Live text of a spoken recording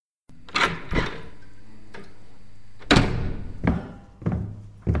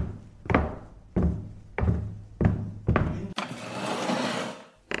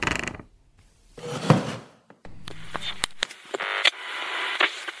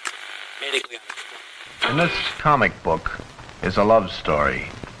In this comic book is a love story.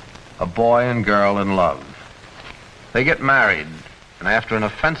 A boy and girl in love. They get married, and after an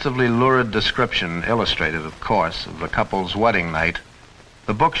offensively lurid description, illustrated, of course, of the couple's wedding night,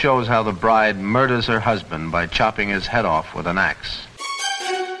 the book shows how the bride murders her husband by chopping his head off with an axe.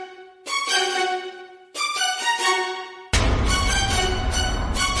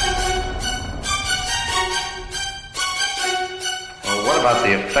 Well, what about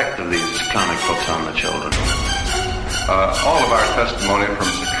the effect of these comic books on the children? All of our testimony from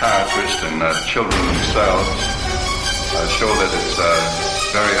psychiatrists and children themselves show that it's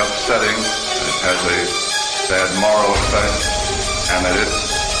very upsetting, that it has a bad moral effect, and that it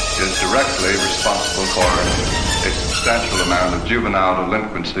is directly responsible for a substantial amount of juvenile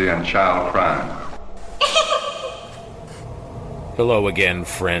delinquency and child crime. Hello again,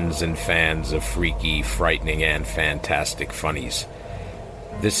 friends and fans of freaky, frightening, and fantastic funnies.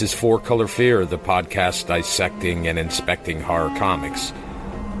 This is Four Color Fear, the podcast dissecting and inspecting horror comics.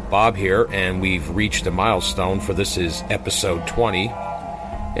 Bob here, and we've reached a milestone, for this is episode 20.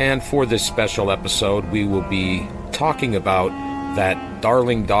 And for this special episode, we will be talking about that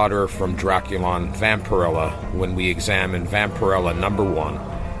darling daughter from Draculon, Vampirella, when we examine Vampirella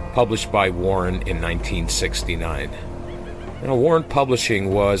 #1, published by Warren in 1969. Now, Warren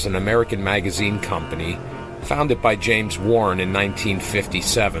Publishing was an American magazine company founded by James Warren in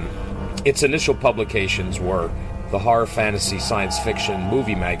 1957. Its initial publications were the horror, fantasy, science fiction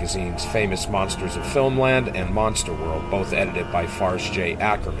movie magazines Famous Monsters of Filmland and Monster World, both edited by Forrest J.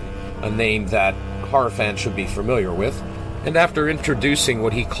 Ackerman, a name that horror fans should be familiar with. And after introducing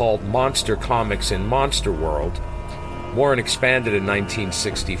what he called monster comics in Monster World, Warren expanded in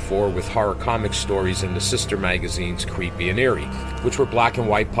 1964 with horror comic stories in the sister magazines Creepy and Eerie, which were black and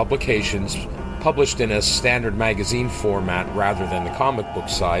white publications published in a standard magazine format rather than the comic book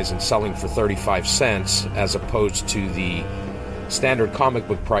size and selling for 35 cents as opposed to the standard comic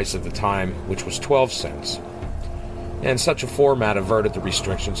book price of the time, which was 12 cents. And such a format averted the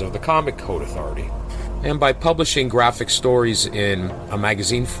restrictions of the Comic Code Authority. And by publishing graphic stories in a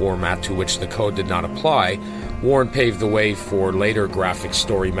magazine format to which the code did not apply, Warren paved the way for later graphic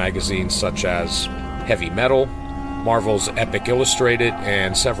story magazines such as Heavy Metal, Marvel's Epic Illustrated,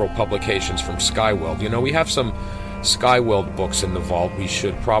 and several publications from Skyweld. You know, we have some Skyweld books in the vault. We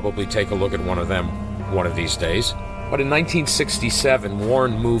should probably take a look at one of them one of these days. But in 1967,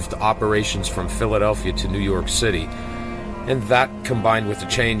 Warren moved operations from Philadelphia to New York City. And that, combined with a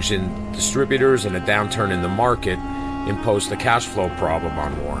change in distributors and a downturn in the market, imposed a cash flow problem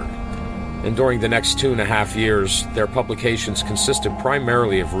on Warren. And during the next 2.5 years, their publications consisted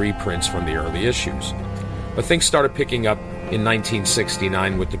primarily of reprints from the early issues. But things started picking up in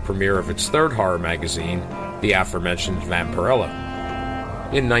 1969 with the premiere of its third horror magazine, the aforementioned Vampirella.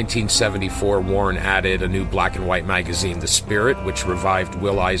 In 1974, Warren added a new black and white magazine, The Spirit, which revived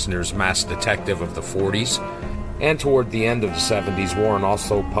Will Eisner's Masked Detective of the 40s. And toward the end of the 70s, Warren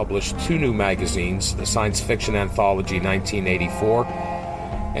also published 2 new magazines, the science fiction anthology 1984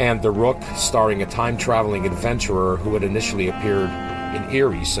 and The Rook, starring a time-traveling adventurer who had initially appeared in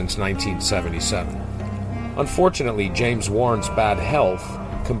Eerie since 1977. Unfortunately, James Warren's bad health,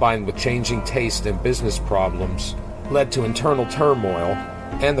 combined with changing taste and business problems, led to internal turmoil,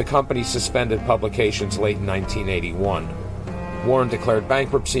 and the company suspended publications late in 1981. Warren declared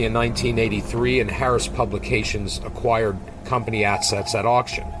bankruptcy in 1983, and Harris Publications acquired company assets at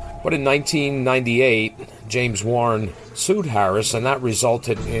auction. But in 1998, James Warren sued Harris, and that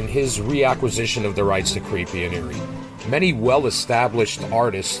resulted in his reacquisition of the rights to Creepy and Eerie. Many well-established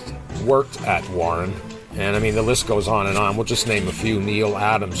artists worked at Warren, and I mean, the list goes on and on. We'll just name a few: Neil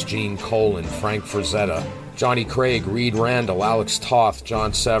Adams, Gene Colan, Frank Frazetta, Johnny Craig, Reed Randall, Alex Toth,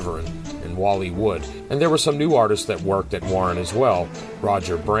 John Severin, and Wally Wood. And there were some new artists that worked at Warren as well: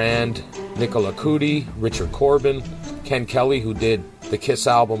 Roger Brand, Nicola Cudi, Richard Corbin, Ken Kelly, who did the Kiss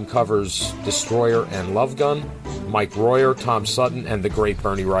album covers Destroyer and Love Gun, Mike Royer, Tom Sutton, and the great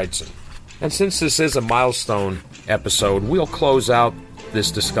Bernie Wrightson. And since this is a milestone episode, we'll close out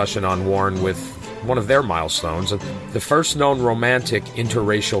this discussion on Warren with one of their milestones, the first known romantic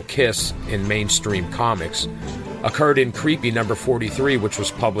interracial kiss in mainstream comics occurred in Creepy number 43, which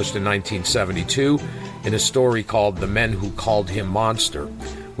was published in 1972 in a story called The Men Who Called Him Monster,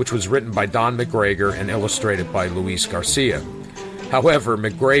 which was written by Don McGregor and illustrated by Luis Garcia. However,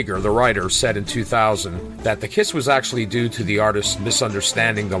 McGregor, the writer, said in 2000 that the kiss was actually due to the artist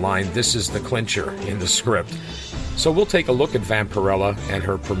misunderstanding the line, "This is the clincher," in the script. So we'll take a look at Vampirella and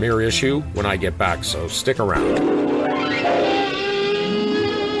her premiere issue when I get back, so stick around.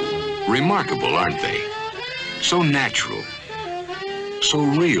 Remarkable, aren't they? So natural. so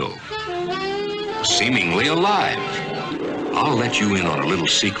real, seemingly alive. I'll let you in on a little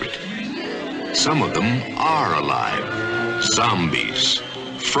secret. Some of them are alive. Zombies,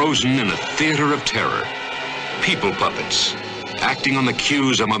 frozen in a theater of terror. People puppets, acting on the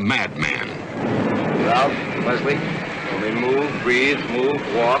cues of a madman. Ralph, Leslie, only move, breathe,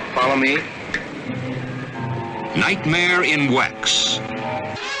 move, walk, follow me. Nightmare in Wax.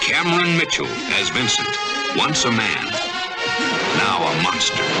 Cameron Mitchell as Vincent, once a man, now a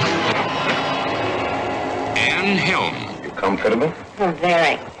monster. Anne Helm. You comfortable? Oh,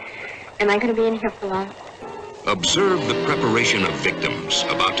 very. Am I going to be in here for long? Observe the preparation of victims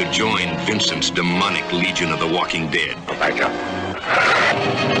about to join Vincent's demonic legion of the Walking Dead. I'll back up.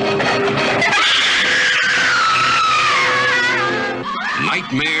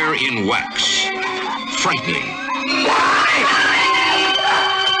 Nightmare in Wax. Frightening.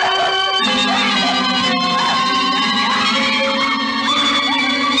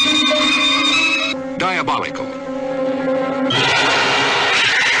 Diabolical.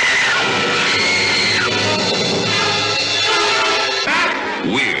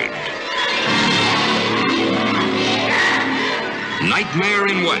 Weird. Nightmare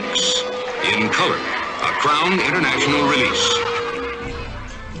in Wax. In color. A Crown International release.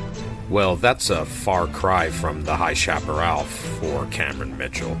 Well, that's a far cry from The High Chaparral for Cameron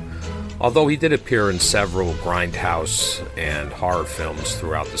Mitchell, although he did appear in several grindhouse and horror films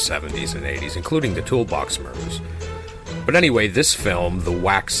throughout the 70s and 80s, including The Toolbox Murders. But anyway, this film, The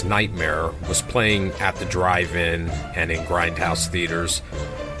Wax Nightmare, was playing at the drive-in and in grindhouse theaters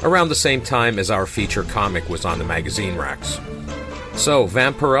around the same time as our feature comic was on the magazine racks. So,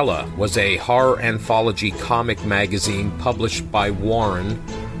 Vampirella was a horror anthology comic magazine published by Warren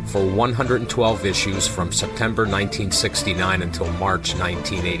for 112 issues from September 1969 until March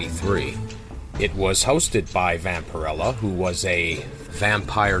 1983. It was hosted by Vampirella, who was a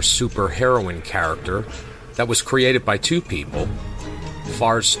vampire superheroine character that was created by two people,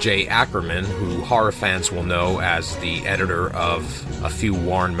 Forrest J. Ackerman, who horror fans will know as the editor of a few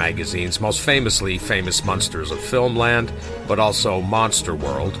Warren magazines, most famously Famous Monsters of Filmland, but also Monster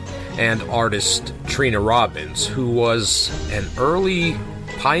World, and artist Trina Robbins, who was an early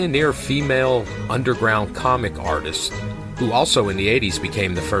pioneer female underground comic artist who also in the 80s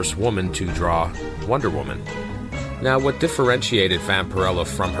became the first woman to draw Wonder Woman. Now, what differentiated Vampirella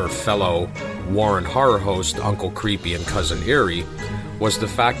from her fellow Warren horror host Uncle Creepy and Cousin Eerie was the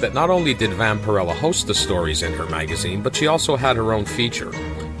fact that not only did Vampirella host the stories in her magazine, but she also had her own feature.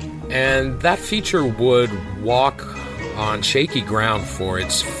 And that feature would walk on shaky ground for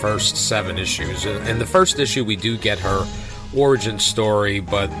its first 7 issues. In the first issue, we do get her origin story,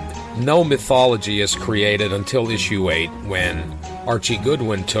 but no mythology is created until issue 8, when Archie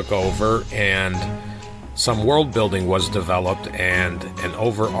Goodwin took over and some world building was developed and an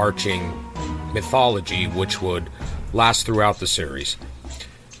overarching mythology which would last throughout the series.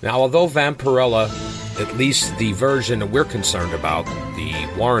 Now, although Vampirella, at least the version that we're concerned about, the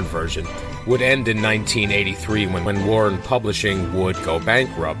Warren version, would end in 1983 when Warren Publishing would go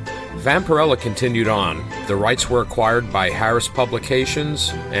bankrupt, Vampirella continued on. The rights were acquired by Harris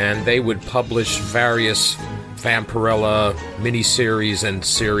Publications, and they would publish various Vampirella miniseries and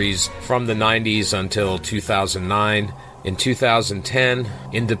series from the 90s until 2009. In 2010,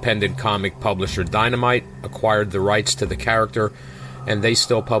 independent comic publisher Dynamite acquired the rights to the character, and they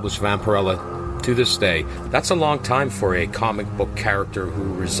still publish Vampirella to this day. That's a long time for a comic book character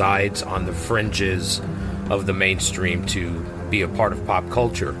who resides on the fringes of the mainstream to be a part of pop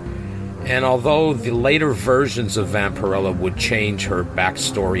culture. And although the later versions of Vampirella would change her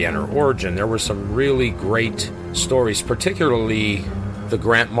backstory and her origin, there were some really great stories, particularly the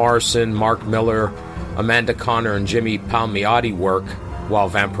Grant Morrison, Mark Miller, Amanda Conner, and Jimmy Palmiotti work while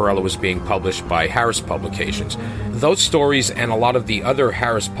Vampirella was being published by Harris Publications. Those stories and a lot of the other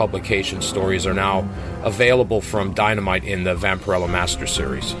Harris Publications stories are now available from Dynamite in the Vampirella Master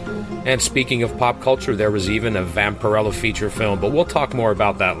Series. And speaking of pop culture, there was even a Vampirella feature film, but we'll talk more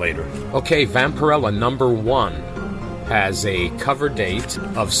about that later. Okay, Vampirella #1 has a cover date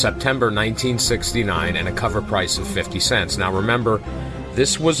of September 1969 and a cover price of 50 cents. Now remember,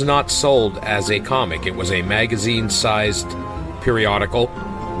 this was not sold as a comic. It was a magazine-sized periodical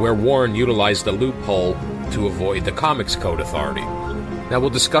where Warren utilized a loophole to avoid the Comics Code Authority. Now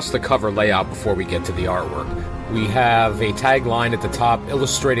we'll discuss the cover layout before we get to the artwork. We have a tagline at the top,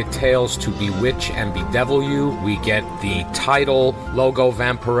 illustrated tales to bewitch and bedevil you. We get the title logo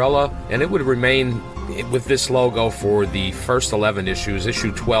Vampirella, and it would remain with this logo for the first 11 issues.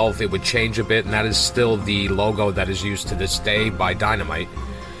 Issue 12, it would change a bit, and that is still the logo that is used to this day by Dynamite.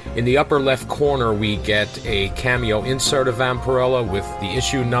 In the upper left corner, we get a cameo insert of Vampirella with the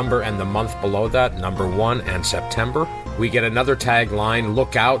issue number and the month below that, number 1 and September. We get another tagline,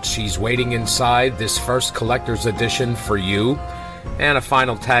 "Look out, she's waiting inside, this first collector's edition for you." And a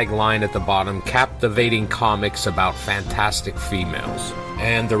final tagline at the bottom, "Captivating comics about fantastic females."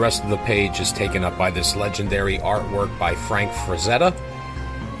 And the rest of the page is taken up by this legendary artwork by Frank Frazetta.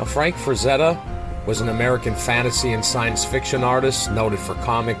 Now, Frank Frazetta was an American fantasy and science fiction artist noted for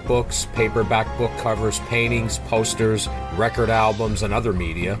comic books, paperback book covers, paintings, posters, record albums, and other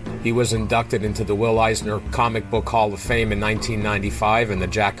media. He was inducted into the Will Eisner Comic Book Hall of Fame in 1995 and the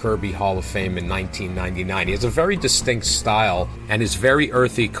Jack Kirby Hall of Fame in 1999. He has a very distinct style, and his very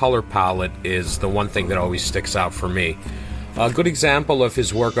earthy color palette is the one thing that always sticks out for me. A good example of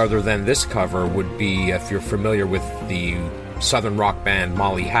his work other than this cover would be, if you're familiar with the Southern rock band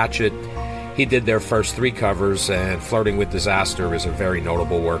Molly Hatchet, he did their first 3 covers, and Flirting with Disaster is a very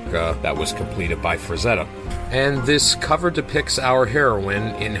notable work that was completed by Frazetta. And this cover depicts our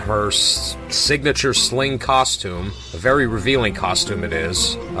heroine in her signature sling costume, a very revealing costume it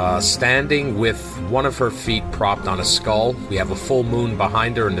is, standing with one of her feet propped on a skull. We have a full moon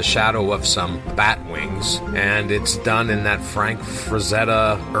behind her in the shadow of some bat wings, and it's done in that Frank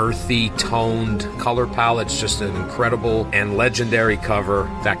Frazetta earthy toned color palette. It's just an incredible and legendary cover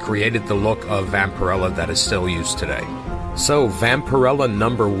that created the look of Vampirella that is still used today. So Vampirella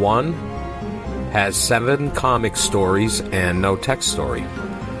number 1 has 7 comic stories and no text story.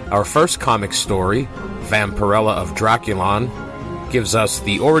 Our first comic story, Vampirella of Draculon, gives us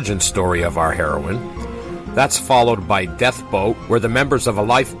the origin story of our heroine. That's followed by Death Boat, where the members of a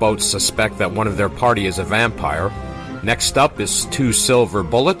lifeboat suspect that one of their party is a vampire. Next up is 2 Silver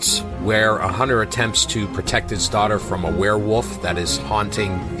Bullets, where a hunter attempts to protect his daughter from a werewolf that is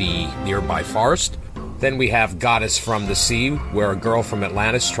haunting the nearby forest. Then we have Goddess from the Sea, where a girl from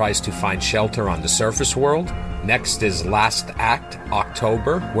Atlantis tries to find shelter on the surface world. Next is Last Act,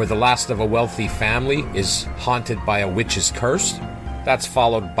 October, where the last of a wealthy family is haunted by a witch's curse. That's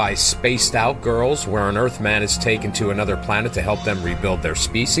followed by Spaced Out Girls, where an Earthman is taken to another planet to help them rebuild their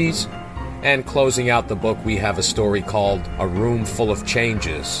species. And closing out the book, we have a story called A Room Full of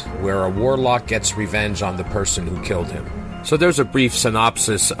Changes, where a warlock gets revenge on the person who killed him. So there's a brief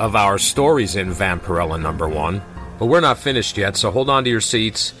synopsis of our stories in Vampirella number 1, but we're not finished yet, so hold on to your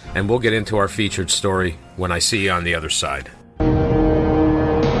seats, and we'll get into our featured story when I see you on the other side.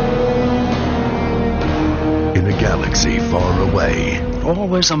 In a galaxy far away,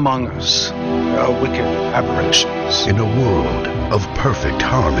 always among us, are wicked aberrations. in a world of perfect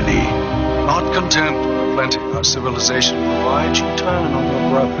harmony, Not content with plenty our civilization provides, you turn on your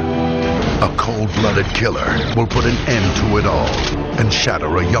brother. a cold-blooded killer will put an end to it all and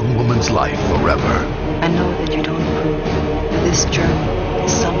shatter a young woman's life forever. I know that you don't approve, but this journey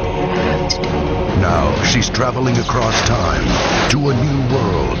is something that I have to do. Now she's traveling across time to a new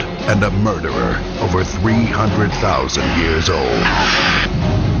world and a murderer over 300,000 years old.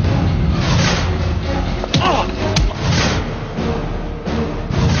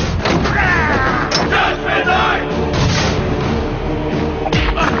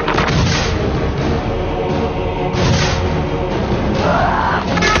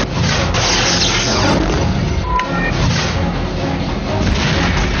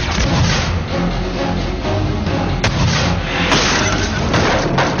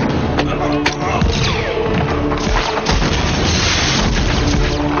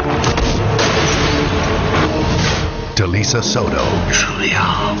 Lisa Soto. Truly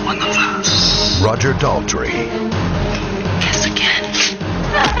are one of us. Roger Daltrey. Guess again.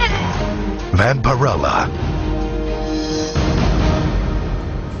 Vampirella.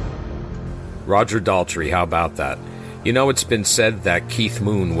 Roger Daltrey, how about that? You know, it's been said that Keith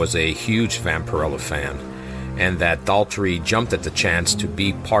Moon was a huge Vampirella fan, and that Daltrey jumped at the chance to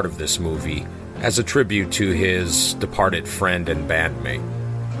be part of this movie as a tribute to his departed friend and bandmate.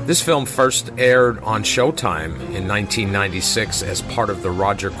 This film first aired on Showtime in 1996 as part of the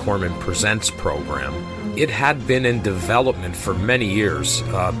Roger Corman Presents program. It had been in development for many years.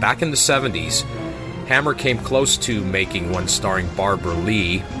 Back in the 70s, Hammer came close to making one starring Barbara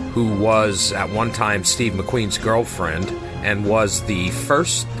Lee, who was at one time Steve McQueen's girlfriend and was the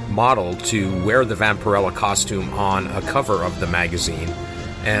first model to wear the Vampirella costume on a cover of the magazine,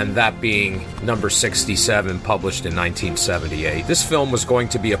 and that being number 67, published in 1978. This film was going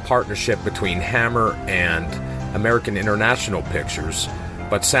to be a partnership between Hammer and American International Pictures,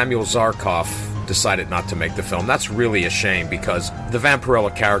 but Samuel Zarkov decided not to make the film. That's really a shame, because the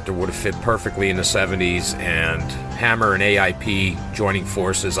Vampirella character would have fit perfectly in the 70s, and Hammer and AIP joining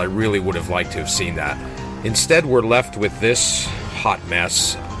forces, I really would have liked to have seen that. Instead, we're left with this hot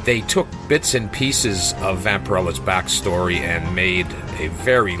mess, They took bits and pieces of Vampirella's backstory and made a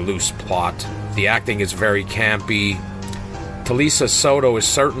very loose plot. The acting is very campy. Talisa Soto is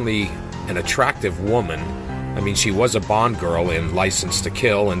certainly an attractive woman. I mean, she was a Bond girl in License to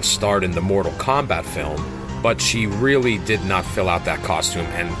Kill and starred in the Mortal Kombat film, but she really did not fill out that costume,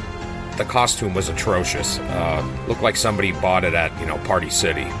 and the costume was atrocious. Looked like somebody bought it at, Party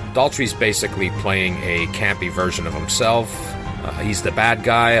City. Daltrey's basically playing a campy version of himself. He's the bad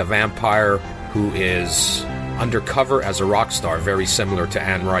guy, a vampire who is undercover as a rock star, very similar to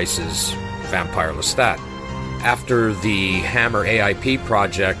Anne Rice's Vampire Lestat. After the Hammer AIP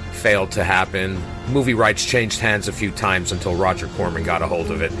project failed to happen, movie rights changed hands a few times until Roger Corman got a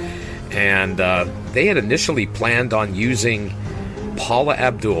hold of it. And they had initially planned on using Paula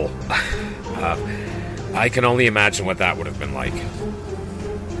Abdul. I can only imagine what that would have been like.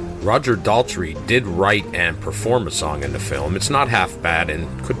 Roger Daltrey did write and perform a song in the film. It's not half bad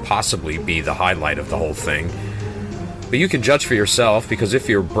and could possibly be the highlight of the whole thing. But you can judge for yourself, because if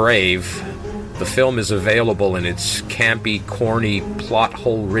you're brave, the film is available in its campy, corny, plot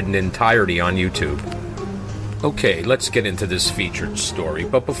hole-ridden entirety on YouTube. Okay, let's get into this featured story.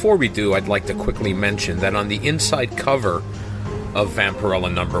 But before we do, I'd like to quickly mention that on the inside cover of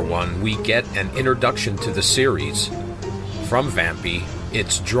Vampirella #1, we get an introduction to the series from Vampy.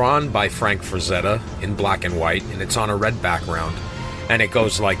 It's drawn by Frank Frazetta in black and white, and it's on a red background. And it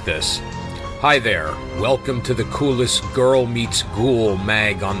goes like this. Hi there, welcome to the coolest girl meets ghoul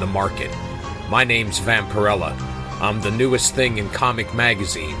mag on the market. My name's Vampirella. I'm the newest thing in comic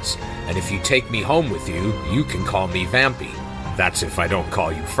magazines, and if you take me home with you, you can call me Vampy. That's if I don't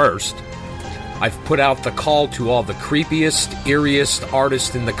call you first. I've put out the call to all the creepiest, eeriest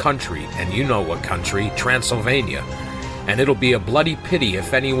artists in the country, and you know what country, Transylvania. And it'll be a bloody pity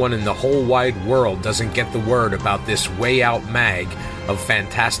if anyone in the whole wide world doesn't get the word about this way out mag of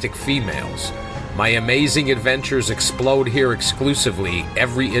fantastic females. My amazing adventures explode here exclusively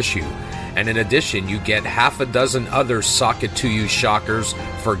every issue, and in addition you get half a dozen other sock-it-to-you shockers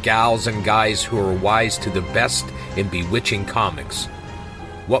for gals and guys who are wise to the best in bewitching comics.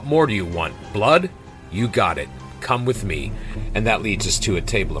 What more do you want? Blood? You got it. Come with me. And that leads us to a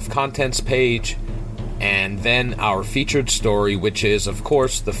table of contents page, and then our featured story, which is, of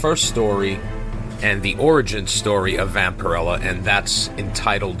course, the first story and the origin story of Vampirella, and that's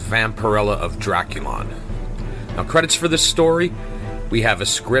entitled Vampirella of Draculon. Now, credits for this story, we have a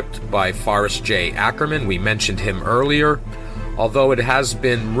script by Forrest J. Ackerman. We mentioned him earlier, although it has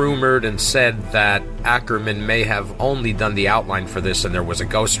been rumored and said that Ackerman may have only done the outline for this and there was a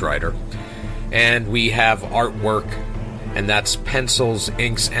ghostwriter. And we have artwork, and that's pencils,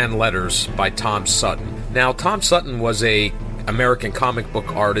 inks, and letters by Tom Sutton. Now, Tom Sutton was a American comic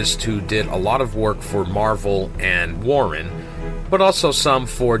book artist who did a lot of work for Marvel and Warren, but also some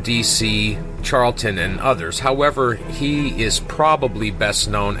for DC, Charlton, and others. However, he is probably best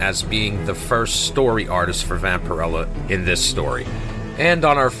known as being the first story artist for Vampirella in this story. And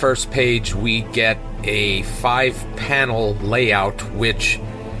on our first page, we get a 5-panel layout, which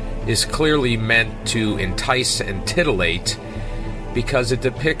is clearly meant to entice and titillate, because it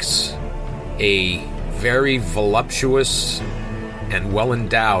depicts a very voluptuous and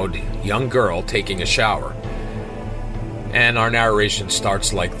well-endowed young girl taking a shower. And our narration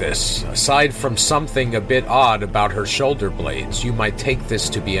starts like this. Aside from something a bit odd about her shoulder blades, you might take this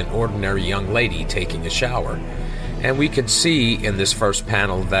to be an ordinary young lady taking a shower. And we can see in this first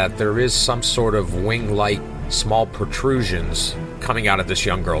panel that there is some sort of wing-like small protrusions coming out of this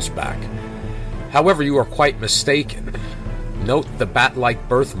young girl's back. However, you are quite mistaken. Note the bat-like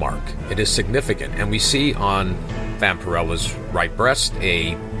birthmark. It is significant, and we see on Vampirella's right breast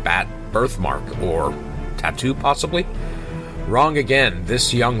a bat birthmark, or tattoo possibly. Wrong again.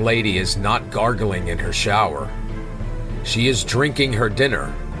 This young lady is not gargling in her shower. She is drinking her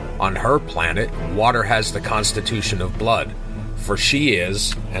dinner. On her planet, water has the constitution of blood, for she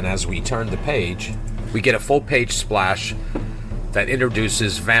is, and as we turn the page, we get a full-page splash that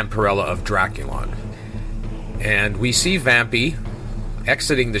introduces Vampirella of Draculon. And we see Vampy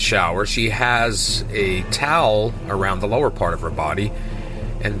exiting the shower. She has a towel around the lower part of her body,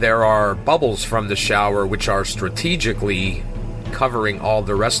 and there are bubbles from the shower which are strategically covering all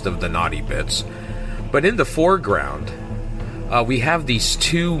the rest of the naughty bits. But in the foreground, we have these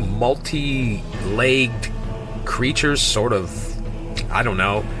two multi-legged creatures, sort of, I don't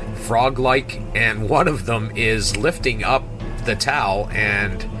know, frog-like, and one of them is lifting up the towel,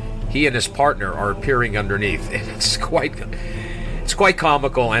 and he and his partner are appearing underneath. It's quite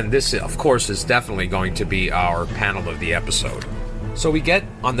comical, and this, of course, is definitely going to be our panel of the episode. So we get,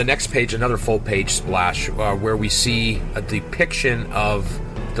 on the next page, another full-page splash where we see a depiction of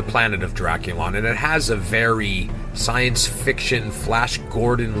the planet of Draculon, and it has a very science fiction, Flash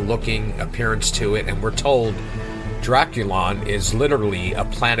Gordon-looking appearance to it, and we're told Draculon is literally a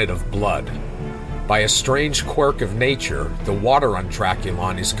planet of blood. By a strange quirk of nature, the water on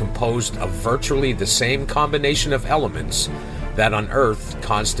Draculon is composed of virtually the same combination of elements that on Earth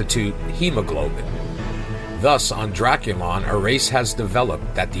constitute hemoglobin. Thus, on Draculon, a race has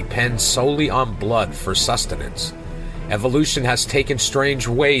developed that depends solely on blood for sustenance. Evolution has taken strange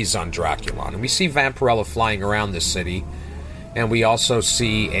ways on Draculon, and we see Vampirella flying around this city, and we also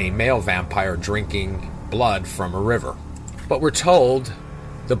see a male vampire drinking blood from a river. But we're told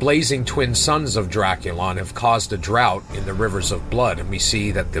the blazing twin suns of Draculon have caused a drought in the rivers of blood, and we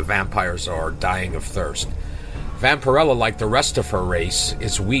see that the vampires are dying of thirst. Vampirella, like the rest of her race,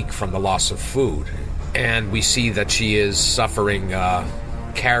 is weak from the loss of food, and we see that she is suffering,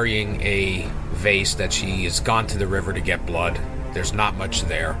 carrying a vase that she has gone to the river to get blood. There's not much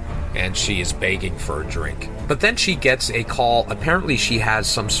there, and she is begging for a drink. But then she gets a call. Apparently she has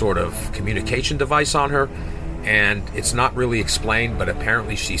some sort of communication device on her, and it's not really explained, but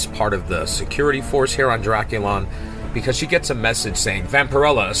apparently she's part of the security force here on Draculon, because she gets a message saying,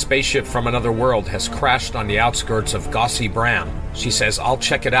 Vampirella, a spaceship from another world, has crashed on the outskirts of Gossi Bram. She says, I'll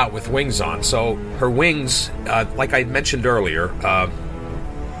check it out with wings on. So her wings, like I mentioned earlier,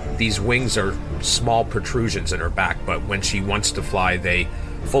 these wings are small protrusions in her back, but when she wants to fly, they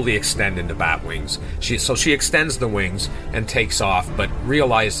fully extend into bat wings. So she extends the wings and takes off, but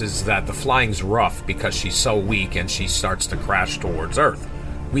realizes that the flying's rough because she's so weak, and she starts to crash towards Earth.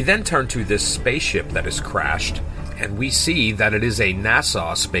 We then turn to this spaceship that has crashed, and we see that it is a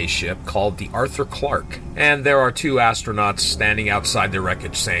NASA spaceship called the Arthur Clarke. And there are two astronauts standing outside the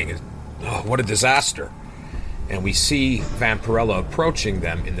wreckage saying, oh, what a disaster. And we see Vampirella approaching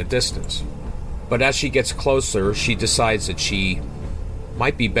them in the distance. But as she gets closer, she decides that she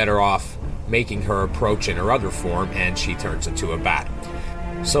might be better off making her approach in her other form, and she turns into a bat.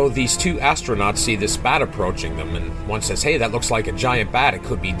 So these two astronauts see this bat approaching them, and one says, hey, that looks like a giant bat, it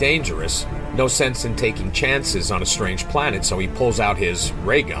could be dangerous. No sense in taking chances on a strange planet, so he pulls out his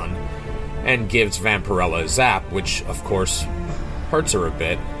ray gun and gives Vampirella a zap, which of course hurts her a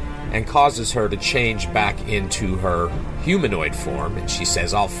bit and causes her to change back into her humanoid form, and she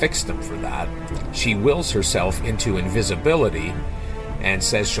says, I'll fix them for that. She wills herself into invisibility and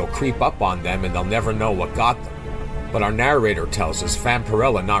says she'll creep up on them and they'll never know what got them. But our narrator tells us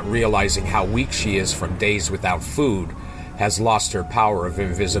Vampirella, not realizing how weak she is from days without food, has lost her power of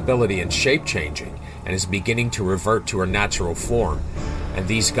invisibility and shape-changing, and is beginning to revert to her natural form. And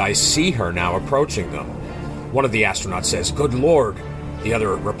these guys see her now approaching them. One of the astronauts says, good lord. The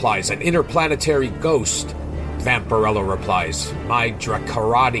other replies, an interplanetary ghost. Vampirella replies, my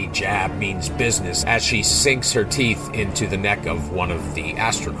Dracarati jab means business, as she sinks her teeth into the neck of one of the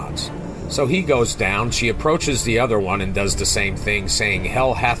astronauts. So he goes down, she approaches the other one and does the same thing, saying,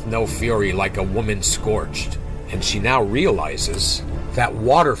 hell hath no fury like a woman scorched. And she now realizes that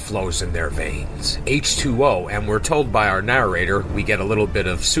water flows in their veins, H2O, and we're told by our narrator, we get a little bit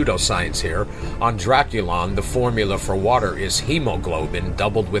of pseudoscience here, on Draculon, the formula for water is hemoglobin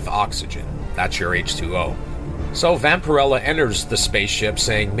doubled with oxygen. That's your H2O. So Vampirella enters the spaceship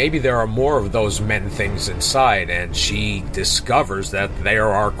saying maybe there are more of those men things inside, and she discovers that there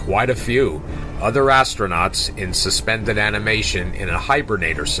are quite a few other astronauts in suspended animation in a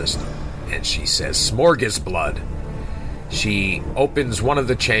hibernator system. And she says, smorgasblood. She opens one of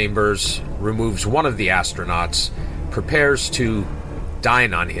the chambers, removes one of the astronauts, prepares to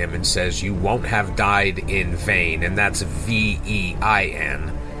dine on him, and says, you won't have died in vain, and that's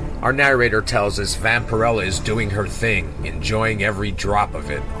V-E-I-N. Our narrator tells us Vampirella is doing her thing, enjoying every drop of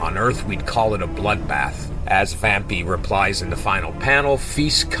it. On Earth, we'd call it a bloodbath. As Vampy replies in the final panel,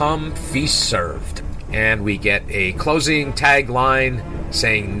 feast come, feast served. And we get a closing tagline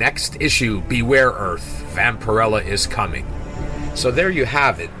saying, next issue, beware Earth, Vampirella is coming. So there you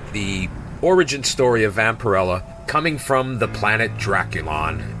have it, the origin story of Vampirella coming from the planet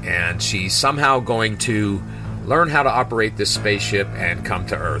Draculon, and she's somehow going to learn how to operate this spaceship and come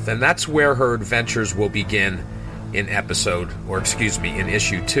to Earth. And that's where her adventures will begin in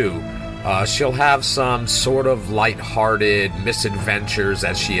issue 2. She'll have some sort of light-hearted misadventures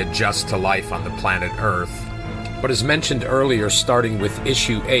as she adjusts to life on the planet Earth. But as mentioned earlier, starting with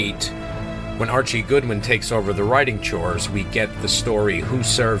issue 8, when Archie Goodwin takes over the writing chores, we get the story Who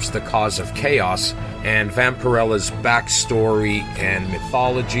Serves the Cause of Chaos, and Vampirella's backstory and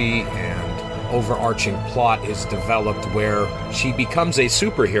mythology and overarching plot is developed where she becomes a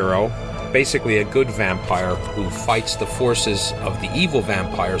superhero, basically a good vampire who fights the forces of the evil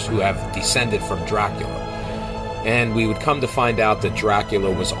vampires who have descended from Dracula. And we would come to find out that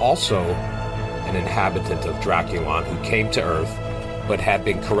Dracula was also an inhabitant of Draculon who came to Earth but had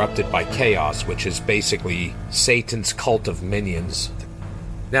been corrupted by Chaos, which is basically Satan's cult of minions.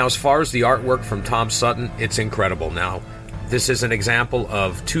 Now, as far as the artwork from Tom Sutton, it's incredible. Now, this is an example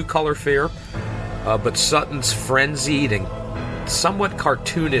of two-color fear, but Sutton's frenzied and somewhat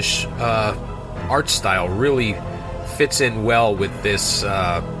cartoonish art style really fits in well with this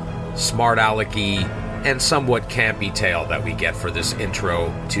smart alecky and somewhat campy tale that we get for this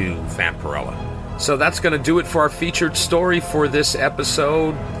intro to Vampirella. So that's going to do it for our featured story for this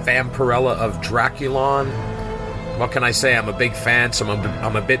episode, Vampirella of Draculon. What can I say? I'm a big fan, so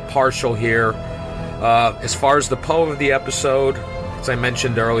I'm a bit partial here. As far as the poem of the episode, as I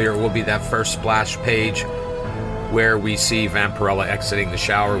mentioned earlier, it will be that first splash page where we see Vampirella exiting the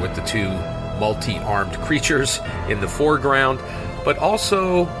shower with the two multi-armed creatures in the foreground. But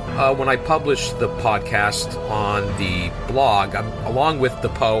also, when I publish the podcast on the blog, along with the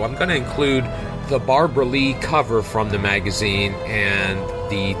Poe, I'm going to include the Barbara Lee cover from the magazine and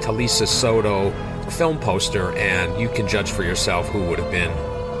the Talisa Soto film poster, and you can judge for yourself who would have been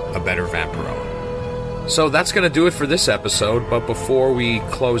a better Vampirella. So that's going to do it for this episode, but before we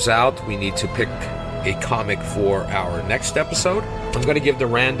close out, we need to pick a comic for our next episode. I'm going to give the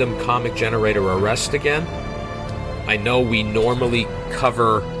random comic generator a rest again. I know we normally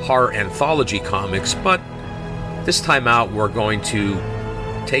cover horror anthology comics, but this time out we're going to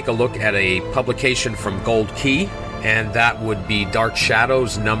take a look at a publication from Gold Key, and that would be Dark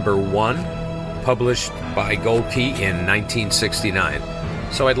Shadows #1, published by Gold Key in 1969.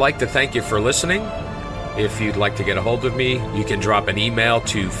 So I'd like to thank you for listening. If you'd like to get a hold of me, you can drop an email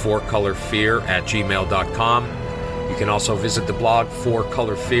to 4colorfear@gmail.com. You can also visit the blog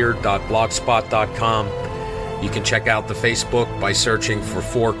 4colorfear.blogspot.com. You can check out the Facebook by searching for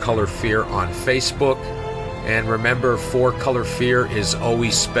 4Color Fear on Facebook. And remember, 4Color Fear is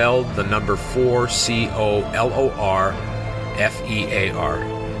always spelled the number 4, COLORFEAR.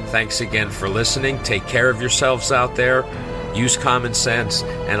 Thanks again for listening. Take care of yourselves out there. Use common sense,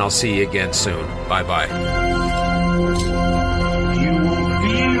 and I'll see you again soon. Bye-bye. You won't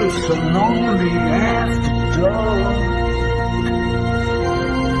feel so lonely after dark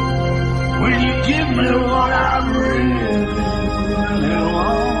when you give me what I really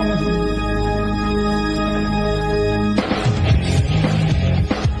want.